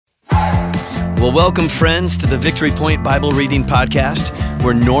Well, welcome, friends, to the Victory Point Bible Reading Podcast,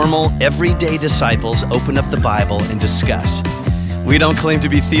 where normal, everyday disciples open up the Bible and discuss. We don't claim to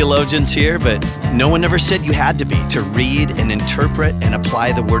be theologians here, but no one ever said you had to be to read and interpret and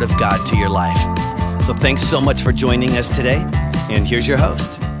apply the Word of God to your life. So thanks so much for joining us today, and here's your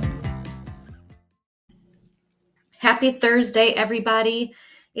host. Happy Thursday, everybody.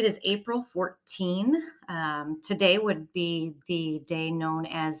 It is April 14. Today would be the day known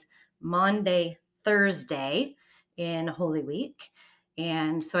as Maundy Thursday in Holy Week.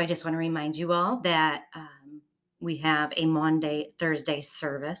 And so I just want to remind you all that we have a Maundy Thursday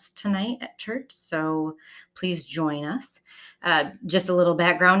service tonight at church. So please join us. Just a little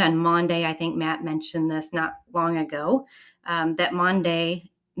background on Maundy. I think Matt mentioned this not long ago, that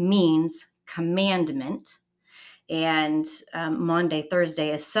Maundy means commandment. And Maundy Thursday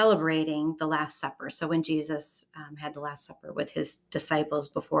is celebrating the Last Supper. So when Jesus had the Last Supper with his disciples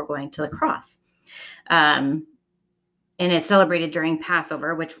before going to the cross. And it's celebrated during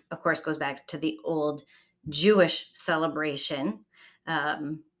Passover, which of course goes back to the old Jewish celebration.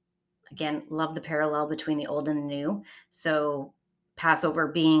 Again, love the parallel between the old and the new. So Passover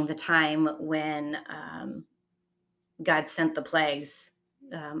being the time when God sent the plagues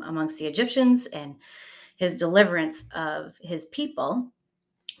amongst the Egyptians, and his deliverance of his people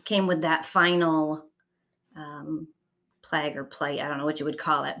came with that final plague or plight, I don't know what you would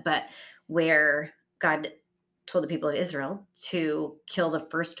call it, but where God told the people of Israel to kill the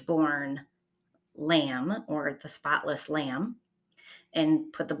firstborn lamb or the spotless lamb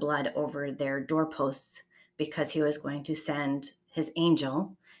and put the blood over their doorposts, because he was going to send his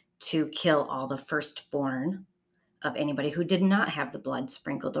angel to kill all the firstborn of anybody who did not have the blood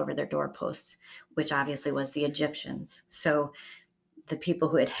sprinkled over their doorposts, which obviously was the Egyptians. So the people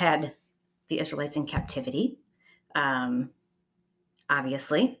who had the Israelites in captivity,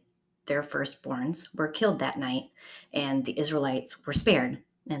 obviously their firstborns were killed that night, and the Israelites were spared.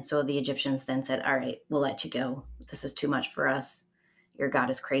 And so the Egyptians then said, all right, we'll let you go. This is too much for us. Your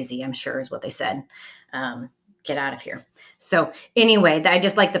God is crazy, I'm sure, is what they said. Get out of here. So anyway, I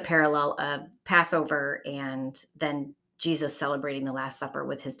just like the parallel of Passover and then Jesus celebrating the Last Supper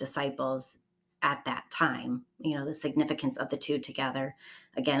with his disciples at that time, the significance of the two together.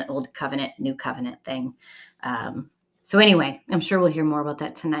 Again, old covenant, new covenant thing. So anyway, I'm sure we'll hear more about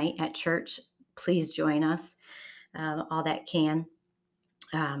that tonight at church. Please join us, all that can.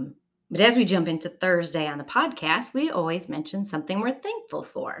 But as we jump into Thursday on the podcast, we always mention something we're thankful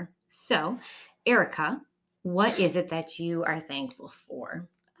for. So, Erica, what is it that you are thankful for?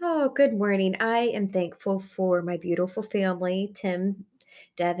 Oh, good morning. I am thankful for my beautiful family, Tim,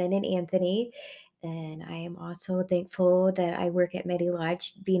 Devin, and Anthony. And I am also thankful that I work at Medi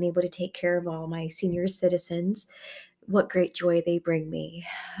Lodge, being able to take care of all my senior citizens. What great joy they bring me.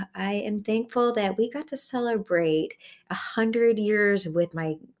 I am thankful that we got to celebrate 100 years with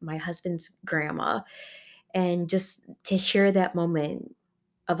my husband's grandma, and just to share that moment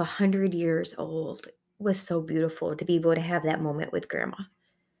of 100 years old was so beautiful, to be able to have that moment with grandma.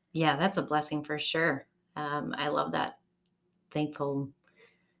 Yeah, that's a blessing for sure. I love that thankfulness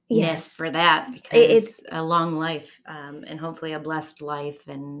for that, because it's a long life, and hopefully a blessed life.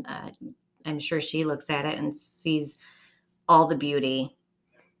 And I'm sure she looks at it and sees all the beauty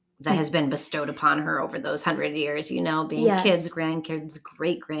that has been bestowed upon her over those 100 years, being kids, grandkids,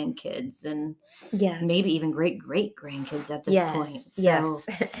 great-grandkids, and maybe even great-great-grandkids at this point.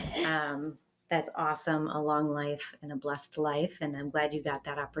 So that's awesome, a long life and a blessed life, and I'm glad you got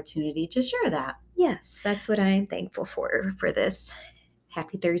that opportunity to share that. Yes, that's what I am thankful for this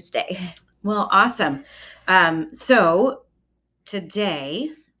Happy Thursday. Well, awesome. So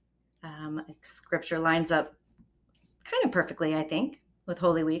today, scripture lines up kind of perfectly, I think, with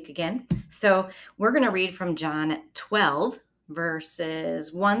Holy Week again. So we're going to read from John 12,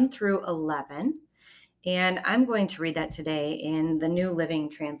 verses 1 through 11. And I'm going to read that today in the New Living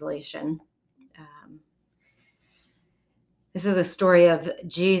Translation. This is a story of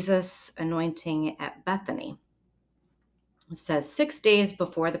Jesus' anointing at Bethany. It says, 6 days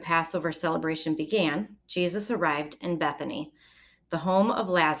before the Passover celebration began, Jesus arrived in Bethany, the home of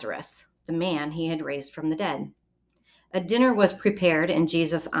Lazarus, the man he had raised from the dead. A dinner was prepared in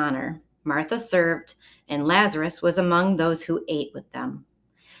Jesus' honor. Martha served, and Lazarus was among those who ate with them.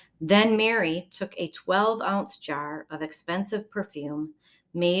 Then Mary took a 12-ounce jar of expensive perfume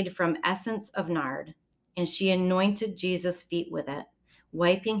made from essence of nard, and she anointed Jesus' feet with it,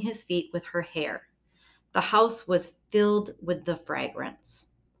 wiping his feet with her hair. The house was filled with the fragrance.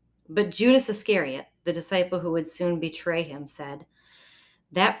 But Judas Iscariot, the disciple who would soon betray him, said,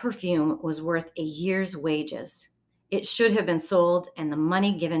 "That perfume was worth a year's wages. It should have been sold and the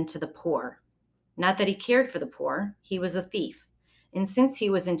money given to the poor." Not that he cared for the poor, he was a thief. And since he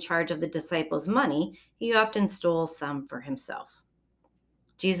was in charge of the disciples' money, he often stole some for himself.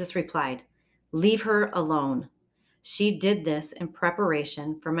 Jesus replied, "Leave her alone. She did this in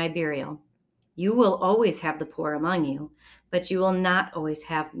preparation for my burial. You will always have the poor among you, but you will not always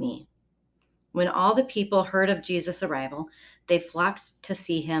have me." When all the people heard of Jesus' arrival, they flocked to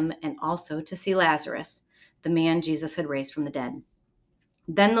see him and also to see Lazarus, the man Jesus had raised from the dead.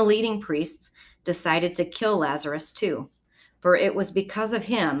 Then the leading priests decided to kill Lazarus too, for it was because of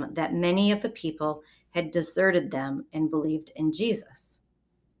him that many of the people had deserted them and believed in Jesus.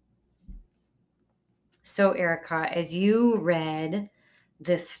 So, Erica, as you read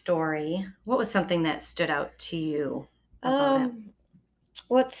this story, what was something that stood out to you about it?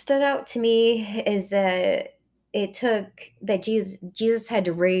 What stood out to me is that it took that Jesus had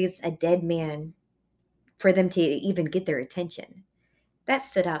to raise a dead man for them to even get their attention. That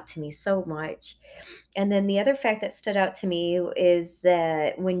stood out to me so much. And then the other fact that stood out to me is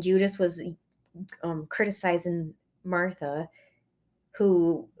that when Judas was criticizing Martha,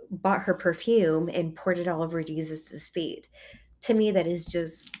 who bought her perfume and poured it all over Jesus's feet, to me that is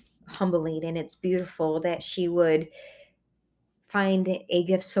just humbling, and it's beautiful that she would find a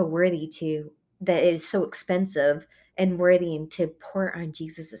gift so worthy that it is so expensive and worthy and to pour on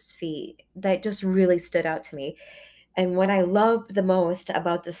Jesus's feet. That just really stood out to me. And what I loved the most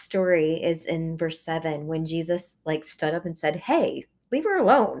about the story is in verse 7 when Jesus like stood up and said, "Hey, leave her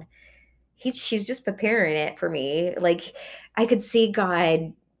alone. She's just preparing it for me." Like I could see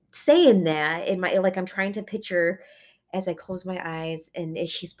God saying that in my, like I'm trying to picture as I close my eyes and as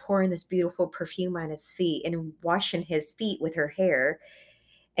she's pouring this beautiful perfume on his feet and washing his feet with her hair,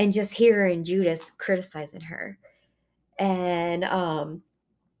 and just hearing Judas criticizing her. And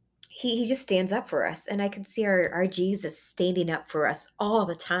he just stands up for us. And I can see our Jesus standing up for us all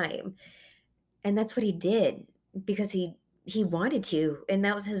the time. And that's what he did because he wanted to, and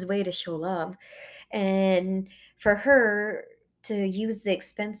that was his way to show love. And for her to use the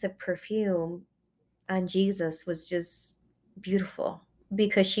expensive perfume on Jesus was just beautiful,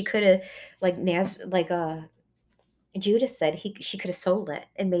 because she could have, like Judas said, she could have sold it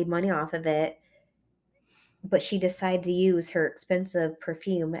and made money off of it, but she decided to use her expensive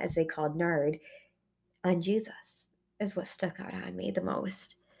perfume, as they called nard, on Jesus, is what stuck out on me the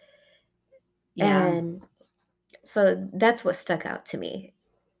most. Yeah. And so that's what stuck out to me.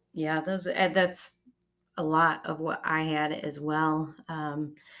 Yeah, that's a lot of what I had as well.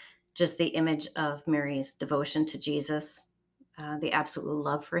 Just the image of Mary's devotion to Jesus, the absolute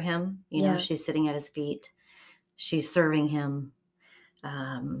love for him. You know, Yeah. she's sitting at his feet, she's serving him.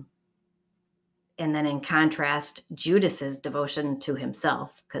 And then in contrast, Judas's devotion to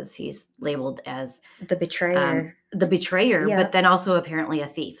himself, because he's labeled as The betrayer. Yeah. But then also apparently a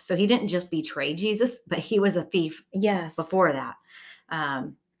thief. So he didn't just betray Jesus, but he was a thief Yes. before that.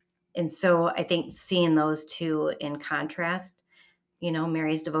 And so I think seeing those two in contrast, you know,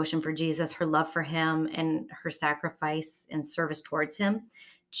 Mary's devotion for Jesus, her love for him, and her sacrifice and service towards him,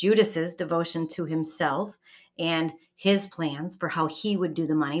 Judas's devotion to himself and his plans for how he would do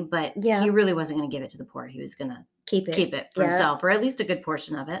the money, but he really wasn't going to give it to the poor. He was going to keep it for himself, or at least a good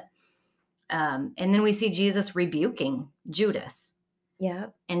portion of it. And then we see Jesus rebuking Judas. Yeah.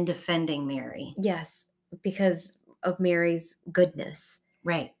 And defending Mary. Yes, because of Mary's goodness.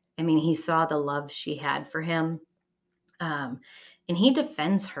 Right. I mean, he saw the love she had for him. And he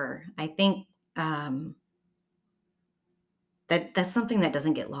defends her. I think that's something that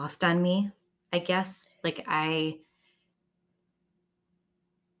doesn't get lost on me, I guess. Like I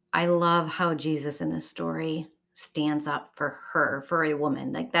love how Jesus in this story stands up for her, for a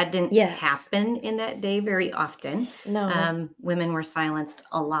woman. Like that didn't happen in that day very often. No. Women were silenced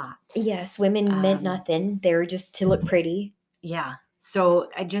a lot. Yes, women meant nothing. They were just to look pretty. Yeah. So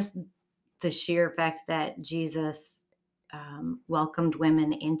the sheer fact that Jesus welcomed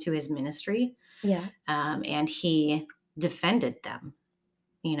women into his ministry. Yeah. And he defended them.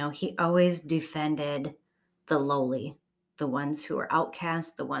 You know, he always defended the lowly, the ones who are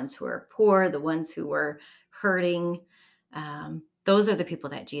outcast, the ones who are poor, the ones who were hurting. Those are the people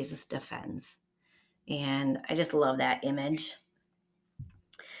that Jesus defends. And I just love that image.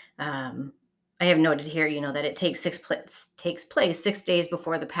 I have noted here, you know, that it takes place 6 days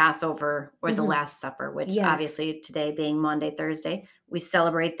before the Passover or the Last Supper, which obviously today being Monday, Thursday, we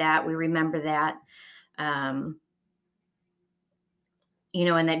celebrate that. We remember that. You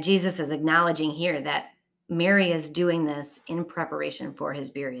know, and that Jesus is acknowledging here that Mary is doing this in preparation for his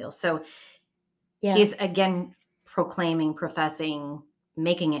burial. So he's again proclaiming, professing,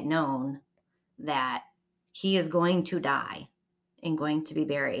 making it known that he is going to die and going to be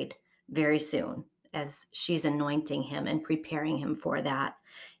buried very soon. as she's anointing him and preparing him for that,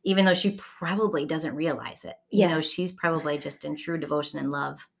 even though she probably doesn't realize it. Yes. She's probably just in true devotion and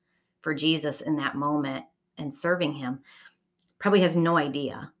love for Jesus in that moment and serving him. Probably has no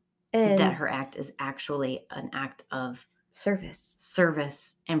idea that And her act is actually an act of service.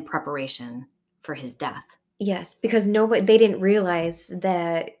 service and preparation for his death. Yes, because they didn't realize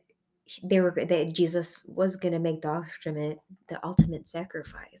that that Jesus was going to make the ultimate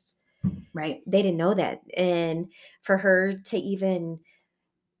sacrifice. Right. They didn't know that. And for her to even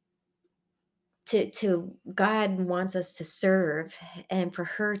to God wants us to serve, and for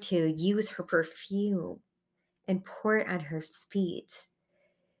her to use her perfume and pour it on her feet.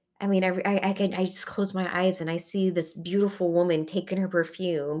 I mean, I just close my eyes and I see this beautiful woman taking her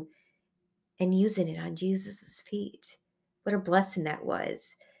perfume and using it on Jesus's feet. What a blessing that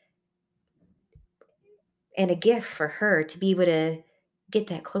was. And a gift for her to be able to get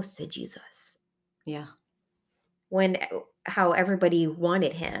that close to Jesus. Yeah. How everybody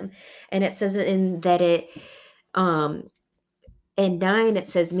wanted him. And it says in 9, it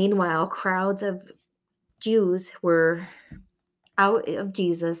says, meanwhile, crowds of Jews were out of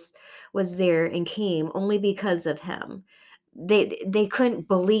Jesus was there and came only because of him. They couldn't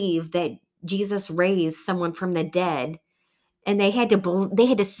believe that Jesus raised someone from the dead, and they had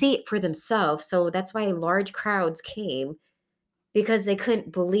to see it for themselves. So that's why large crowds came, because they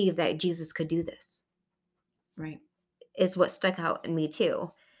couldn't believe that Jesus could do this. Right. Is what stuck out in me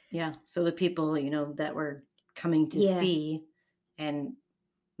too. Yeah. So the people, that were coming to see and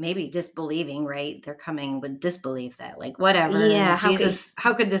maybe disbelieving, right? They're coming with disbelief that, like, whatever. Yeah.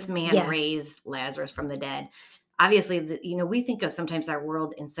 How could this man Yeah. raise Lazarus from the dead? Obviously, we think of sometimes our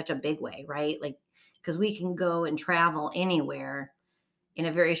world in such a big way, right? Like, because we can go and travel anywhere in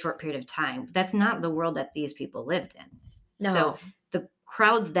a very short period of time. That's not the world that these people lived in. No. So the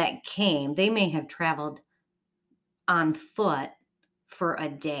crowds that came, they may have traveled on foot for a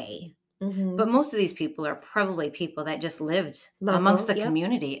day. Mhm. But most of these people are probably people that just lived Local, amongst the yep.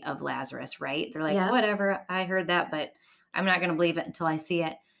 community of Lazarus, right? They're like, Yep. whatever, I heard that, but I'm not going to believe it until I see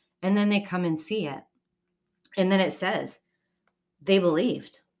it. And then they come and see it. And then it says they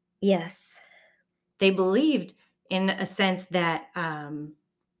believed. Yes. They believed in a sense that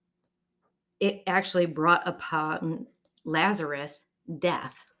it actually brought upon Lazarus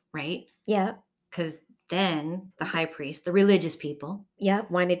death, right? Yep. Because then the high priest, the religious people,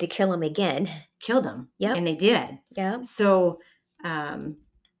 Yep. Wanted to kill him again. killed him. Yep. And they did. Yep. So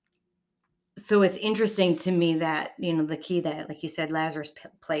it's interesting to me that, the key that, like you said, Lazarus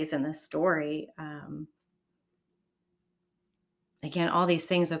plays in this story. Again, all these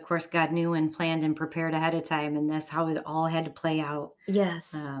things, of course, God knew and planned and prepared ahead of time, and that's how it all had to play out.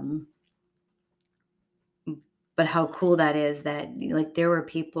 Yes. But how cool that is that, like, there were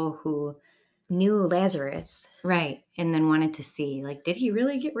people who knew Lazarus. Right. And then wanted to see, like, did he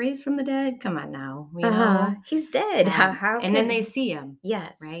really get raised from the dead? Come on now. He's dead. How and then they see him.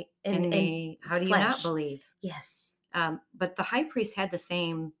 Yes. Right. And how do you not believe? Yes. But the high priest had the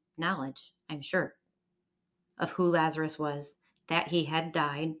same knowledge, I'm sure, of who Lazarus was, that he had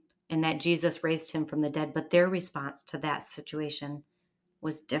died, and that Jesus raised him from the dead. But their response to that situation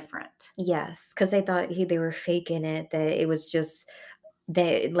was different. Yes, because they thought they were faking it, that it was just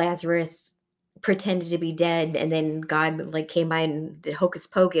that Lazarus pretended to be dead, and then God came by and did hocus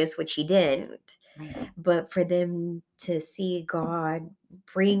pocus, which he didn't. Right. But for them to see God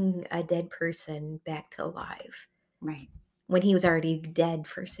bring a dead person back to life. Right. When he was already dead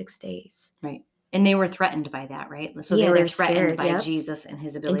for 6 days. Right. And they were threatened by that, right? So Yeah, they were they're threatened scared, by yep. Jesus and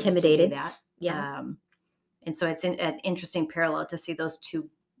his ability Intimidated. to do that. Yeah. And so it's an interesting parallel to see those two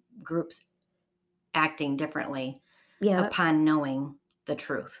groups acting differently upon knowing the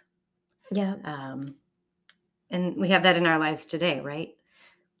truth. Yeah. And we have that in our lives today, right?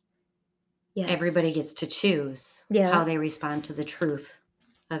 Yes. Everybody gets to choose how they respond to the truth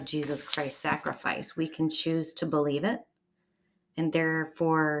of Jesus Christ's sacrifice. We can choose to believe it and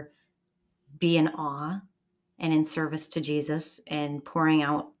therefore be in awe and in service to Jesus and pouring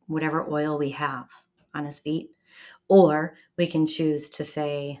out whatever oil we have on his feet. Or we can choose to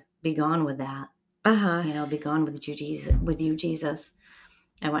say, be gone with that. Be gone with you, Jesus.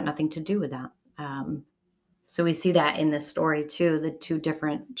 I want nothing to do with that. So we see that in this story too, the two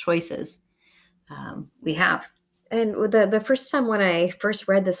different choices we have. And the first time when I first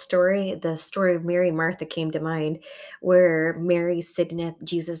read the story of Mary and Martha came to mind, where Mary's sitting at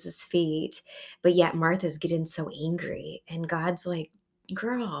Jesus's feet, but yet Martha's getting so angry, and God's like,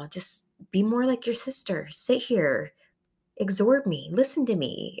 girl, just be more like your sister. Sit here, exhort me, listen to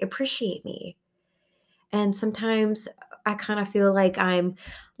me, appreciate me. And sometimes I kind of feel like I'm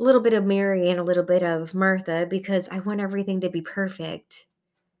a little bit of Mary and a little bit of Martha because I want everything to be perfect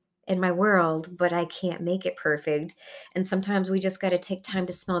in my world, but I can't make it perfect. And sometimes we just got to take time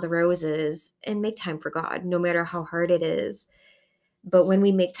to smell the roses and make time for God, no matter how hard it is. But when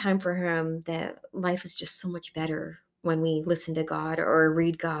we make time for Him, that life is just so much better when we listen to God or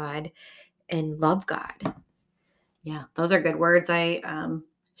read God and love God. Yeah, those are good words. I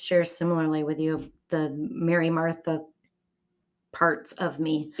share similarly with you the Mary Martha parts of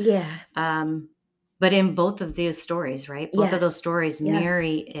me. Yeah. But in both of these stories, right? Both of those Yes. stories, Yes.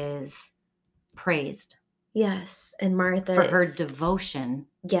 Mary is praised Yes. And Martha, for her devotion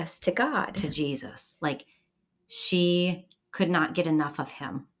yes, to God. to Jesus. Like she could not get enough of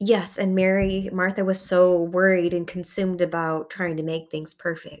him. Yes. And Martha was so worried and consumed about trying to make things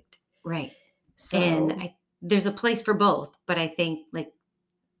perfect. Right. So, And there's a place for both, but I think like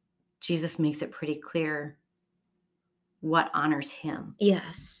Jesus makes it pretty clear what honors him.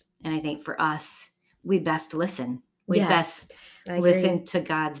 yes. And I think for us, we best listen. We Yes. best I agree. listen to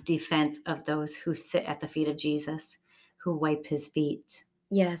God's defense of those who sit at the feet of Jesus, who wipe his feet.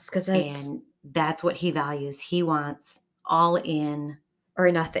 Yes, because And that's what he values. He wants all in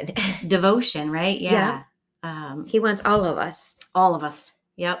or nothing. devotion, right? Yeah. He wants all of us All of us.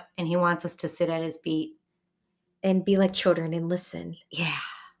 Yep. And he wants us to sit at his feet. and be like children and listen. Yeah.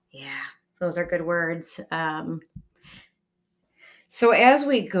 Yeah. Those are good words. So as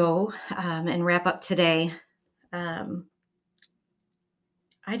we go and wrap up today, I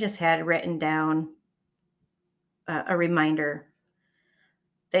just had written down a reminder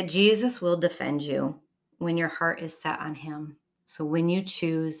that Jesus will defend you when your heart is set on him. So when you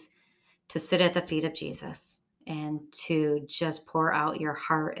choose to sit at the feet of Jesus and to just pour out your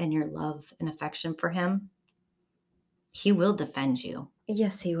heart and your love and affection for him, he will defend you.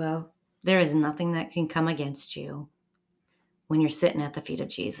 Yes, he will. There is nothing that can come against you when you're sitting at the feet of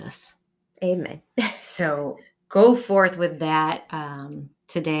Jesus. Amen. So go forth with that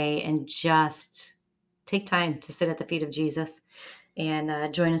today and just take time to sit at the feet of Jesus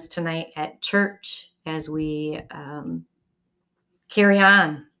and join us tonight at church as we carry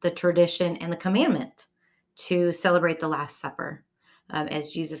on the tradition and the commandment to celebrate the Last Supper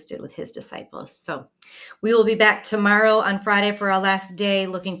as Jesus did with his disciples. So we will be back tomorrow on Friday for our last day.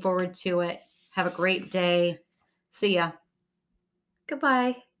 Looking forward to it. Have a great day. See ya.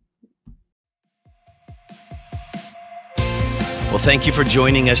 Goodbye. Well, thank you for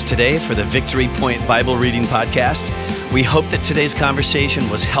joining us today for the Victory Point Bible Reading Podcast. We hope that today's conversation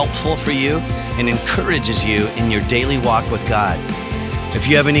was helpful for you and encourages you in your daily walk with God. If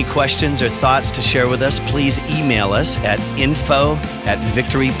you have any questions or thoughts to share with us, please email us at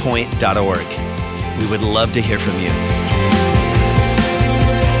info@victorypoint.org. We would love to hear from you.